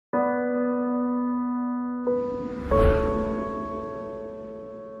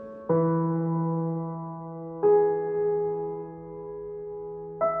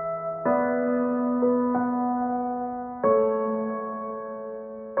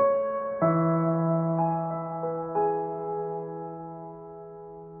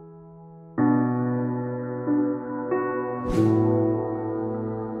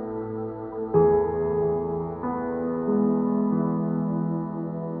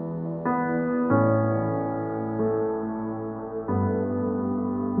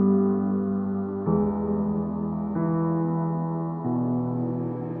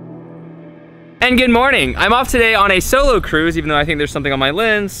And good morning. I'm off today on a solo cruise, even though I think there's something on my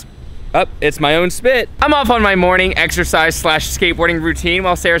lens. Oh, it's my own spit. I'm off on my morning exercise slash skateboarding routine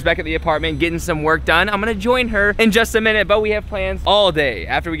while Sarah's back at the apartment getting some work done. I'm gonna join her in just a minute, but we have plans all day.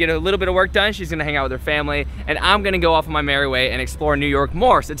 After we get a little bit of work done, she's gonna hang out with her family, and I'm gonna go off on my merry way and explore New York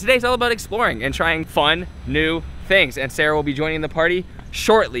more. So today's all about exploring and trying fun, new things, and Sarah will be joining the party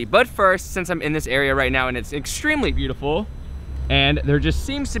shortly. But first, since I'm in this area right now and it's extremely beautiful, and there just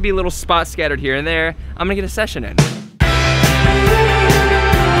seems to be little spots scattered here and there, I'm gonna get a session in.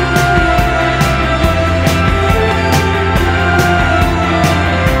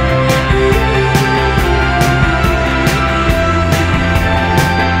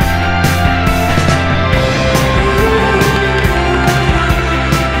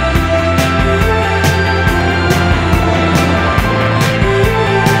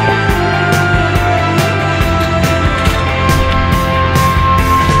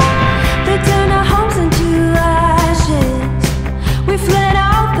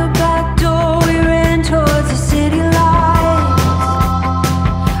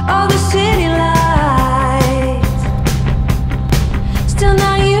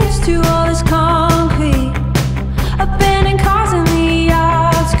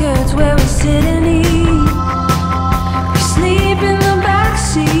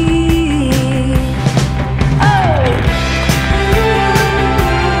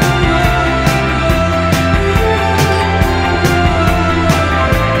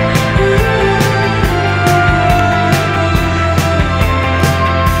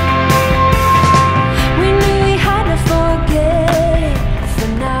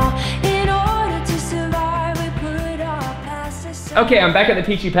 Okay, I'm back at the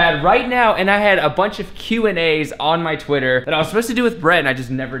Peachy Pad right now, and I had a bunch of Q&As on my Twitter that I was supposed to do with Brett, and I just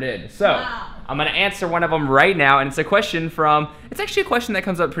never did. So, wow. I'm gonna answer one of them right now, and it's a question from, it's actually a question that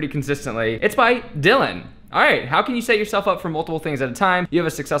comes up pretty consistently. It's by Dylan. All right, how can you set yourself up for multiple things at a time? You have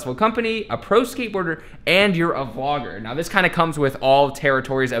a successful company, a pro skateboarder, and you're a vlogger. Now this kind of comes with all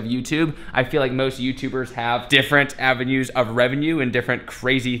territories of YouTube. I feel like most YouTubers have different avenues of revenue and different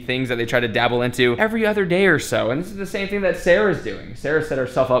crazy things that they try to dabble into every other day or so. And this is the same thing that Sarah's doing. Sarah set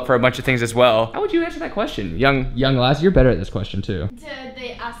herself up for a bunch of things as well. How would you answer that question? Young lass, you're better at this question too. Did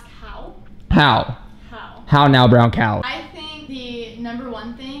they ask how? How? How? How now, brown cow? I think the number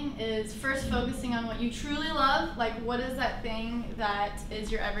one thing is first focusing on what you truly love. Like, what is that thing that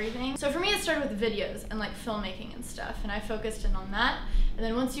is your everything? So for me, it started with videos and like filmmaking and stuff, and I focused in on that. And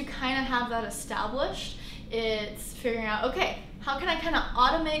then once you kind of have that established, it's figuring out, okay, how can I kind of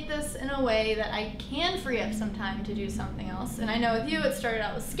automate this in a way that I can free up some time to do something else? And I know with you, it started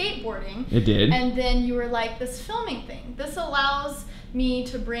out with skateboarding. It did. And then you were like, this filming thing. This allows me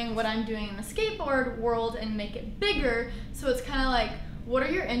to bring what I'm doing in the skateboard world and make it bigger. So it's kind of like, what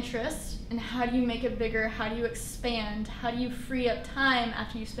are your interests and how do you make it bigger? How do you expand? How do you free up time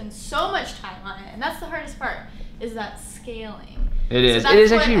after you spend so much time on it? And that's the hardest part, is that scaling. It is. It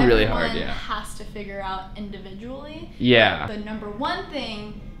is actually really hard, yeah. Has to figure out individually. Yeah. The number one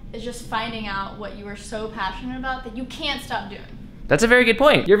thing is just finding out what you are so passionate about that you can't stop doing. That's a very good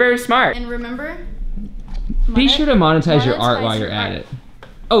point. You're very smart. And remember, be sure to monetize your art while you're at it.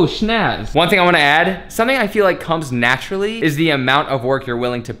 Oh, schnaz. One thing I want to add, something I feel like comes naturally is the amount of work you're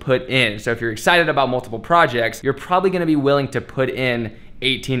willing to put in. So if you're excited about multiple projects, you're probably going to be willing to put in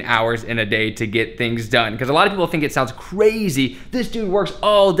 18 hours in a day to get things done. Because a lot of people think it sounds crazy. This dude works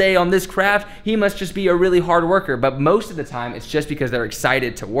all day on this craft. He must just be a really hard worker. But most of the time, it's just because they're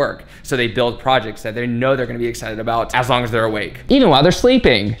excited to work. So they build projects that they know they're going to be excited about as long as they're awake. Even while they're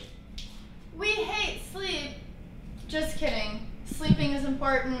sleeping. We hate sleep. Just kidding. Sleeping is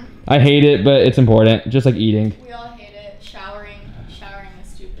important. I hate it, but it's important. Just like eating. We all hate it. Showering is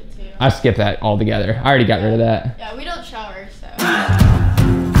stupid too. I skipped that altogether. I already got rid of that. Yeah, we don't shower, so.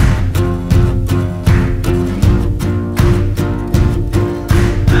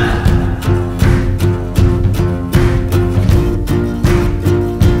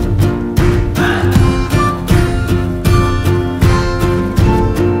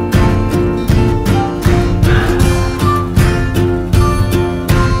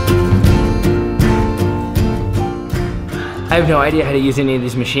 I have no idea how to use any of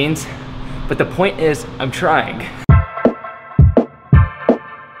these machines, but the point is, I'm trying.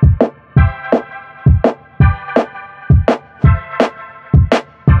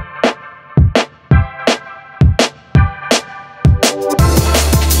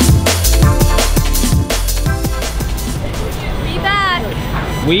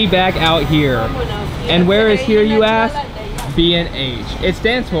 We back out here. And where is here, you ask? B and H. It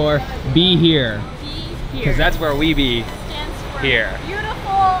stands for be here. Because that's where we be. Stands for here.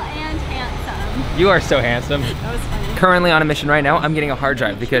 Beautiful and handsome. You are so handsome. That was funny. Currently on a mission right now, I'm getting a hard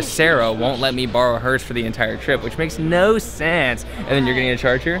drive because Sarah won't let me borrow hers for the entire trip, which makes no sense. And then you're getting a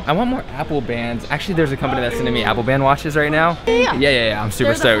charger. I want more Apple bands. Actually, there's a company that's sending me Apple band watches right now. Yeah. I'm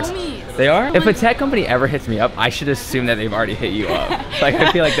super stoked. They are? If a tech company ever hits me up, I should assume that they've already hit you up. Like,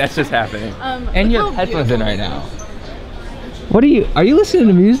 I feel like that's just happening. And you have headphones in right now. What are you listening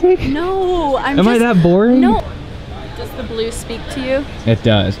to music? No, Am I that boring? No. Does the blue speak to you? It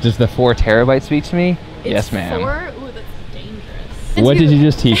does. Does the 4 terabyte speak to me? Yes, ma'am. 4? Ooh, that's dangerous. What did you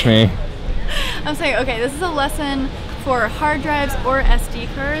just teach me? I'm saying, okay, this is a lesson for hard drives or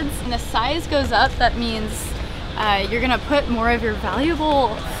SD cards. When the size goes up, that means you're gonna put more of your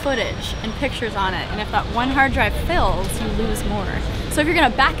valuable footage and pictures on it. And if that one hard drive fills, you lose more. So if you're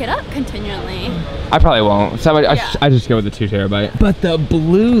gonna back it up continually. I probably won't. So I just go with the 2 terabyte. But the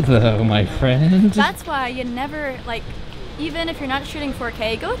blue though, my friend. That's why you never, like, even if you're not shooting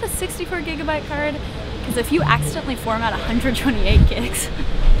 4K, go with a 64 gigabyte card. Because if you accidentally format 128 gigs.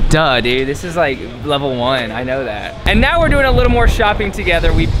 Duh, dude, this is like level 1, I know that. And now we're doing a little more shopping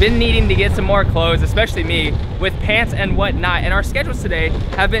together. We've been needing to get some more clothes, especially me, with pants and whatnot. And our schedules today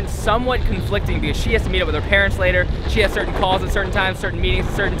have been somewhat conflicting because she has to meet up with her parents later. She has certain calls at certain times, certain meetings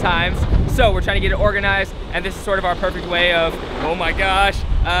at certain times. So we're trying to get it organized. And this is sort of our perfect way of, oh my gosh,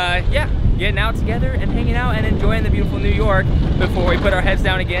 yeah, getting out together and hanging out and enjoying the beautiful New York before we put our heads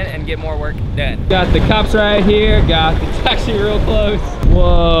down again and get more work done. Got the cops right here, got the taxi real close.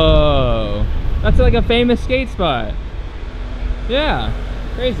 Whoa, that's like a famous skate spot. Yeah,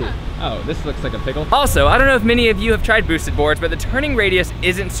 crazy. Oh, this looks like a pickle. Also, I don't know if many of you have tried boosted boards, but the turning radius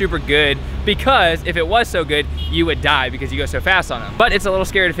isn't super good because if it was so good, you would die because you go so fast on them. But it's a little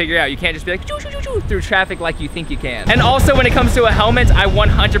scary to figure out. You can't just be like, choo, choo, choo, choo, through traffic like you think you can. And also when it comes to a helmet, I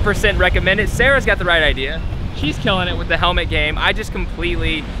 100% recommend it. Sarah's got the right idea. She's killing it with the helmet game. I just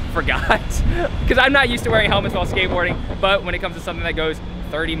completely forgot because I'm not used to wearing helmets while skateboarding, but when it comes to something that goes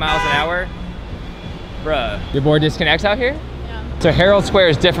 30 miles an hour, bruh. Your board disconnects out here? So Herald Square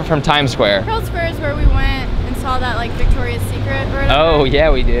is different from Times Square. Herald Square is where we went and saw that like Victoria's Secret or whatever. Oh yeah,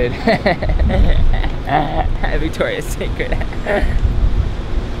 we did. Victoria's Secret.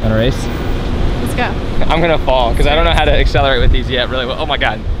 Wanna race? Let's go. I'm gonna fall because I don't know how to accelerate with these yet really well. Oh my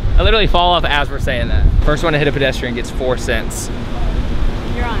God. I literally fall off as we're saying that. First one to hit a pedestrian gets 4 cents.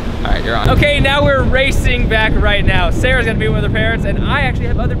 You're on. All right, you're on. Okay, now we're racing back right now. Sarah's gonna be with her parents and I actually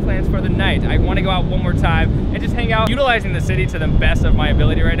have other plans for the night. I wanna go out one more time and just hang out, utilizing the city to the best of my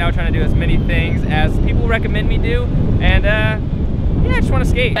ability right now, trying to do as many things as people recommend me do. And yeah, I just wanna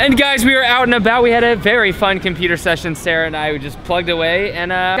skate. And guys, we were out and about. We had a very fun computer session. Sarah and I just plugged away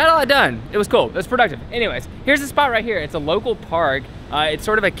and got a lot done. It was cool, it was productive. Anyways, here's the spot right here. It's a local park. It's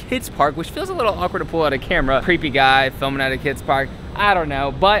sort of a kids park, which feels a little awkward to pull out a camera. Creepy guy filming at a kids park. I don't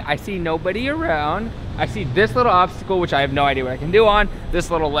know, but I see nobody around. I see this little obstacle, which I have no idea what I can do on,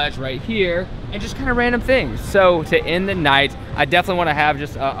 this little ledge right here, and just kind of random things. So to end the night, I definitely want to have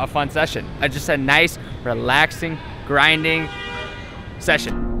just a fun session. Just a nice, relaxing, grinding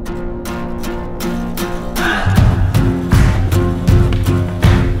session.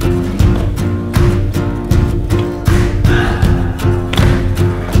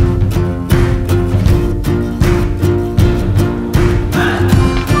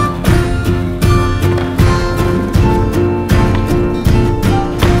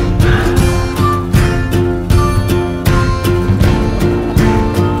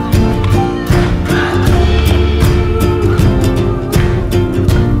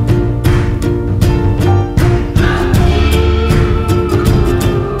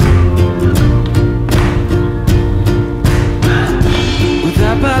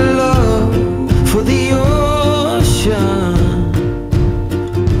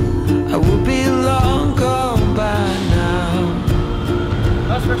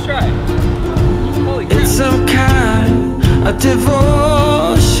 Some kind of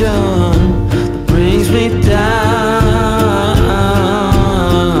devotion that brings me down.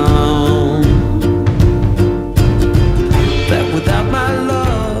 That without my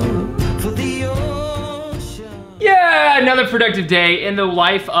love for the ocean. Yeah, another productive day in the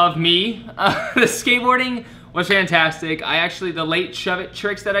life of me. The skateboarding was fantastic. The late shove it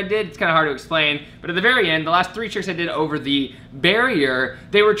tricks that I did, it's kind of hard to explain, but at the very end, the last 3 tricks I did over the barrier,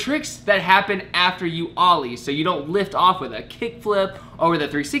 they were tricks that happen after you ollie. So you don't lift off with a kick flip or with a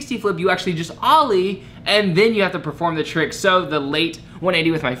 360 flip, you actually just ollie, and then you have to perform the trick. So the late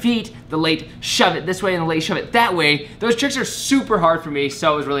 180 with my feet, the late shove it this way and the late shove it that way, those tricks are super hard for me,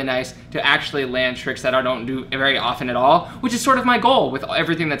 so it was really nice to actually land tricks that I don't do very often at all, which is sort of my goal with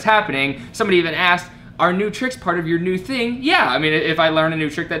everything that's happening. Somebody even asked, are new tricks part of your new thing? Yeah, I mean, if I learn a new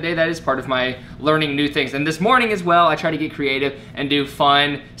trick that day, that is part of my learning new things. And this morning as well, I try to get creative and do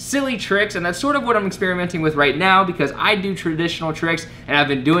fun, silly tricks, and that's sort of what I'm experimenting with right now because I do traditional tricks and I've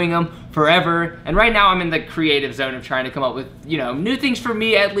been doing them forever. And right now I'm in the creative zone of trying to come up with, you know, new things for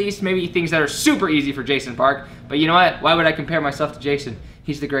me at least, maybe things that are super easy for Jason Park. But you know what? Why would I compare myself to Jason?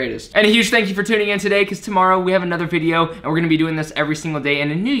 He's the greatest. And a huge thank you for tuning in today because tomorrow we have another video and we're gonna be doing this every single day.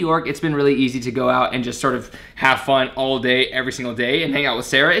 And in New York, it's been really easy to go out and just sort of have fun all day, every single day and hang out with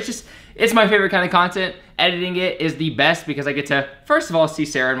Sarah. It's my favorite kind of content. Editing it is the best because I get to, first of all, see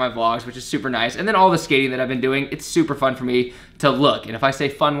Sarah in my vlogs, which is super nice. And then all the skating that I've been doing, it's super fun for me to look. And if I say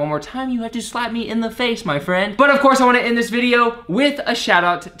fun one more time, you have to slap me in the face, my friend. But of course, I wanna end this video with a shout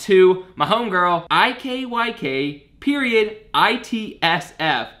out to my homegirl, IKYK.ITSF.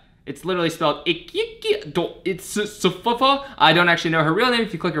 It's literally spelled Safafa. I don't actually know her real name.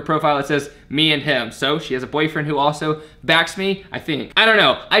 If you click her profile, it says me and him. So she has a boyfriend who also backs me, I think. I don't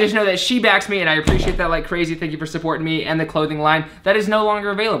know. I just know that she backs me and I appreciate that like crazy. Thank you for supporting me and the clothing line that is no longer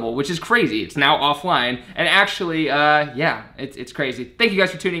available, which is crazy. It's now offline. And actually, yeah, it's crazy. Thank you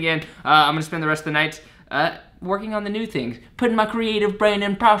guys for tuning in. I'm gonna spend the rest of the night working on the new things, putting my creative brain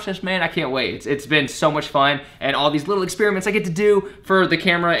in process, man. I can't wait. It's been so much fun, and all these little experiments I get to do for the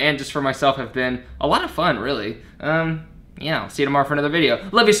camera and just for myself have been a lot of fun, really. Yeah, I'll see you tomorrow for another video.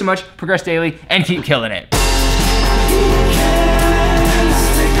 Love you so much, progress daily, and keep killing it.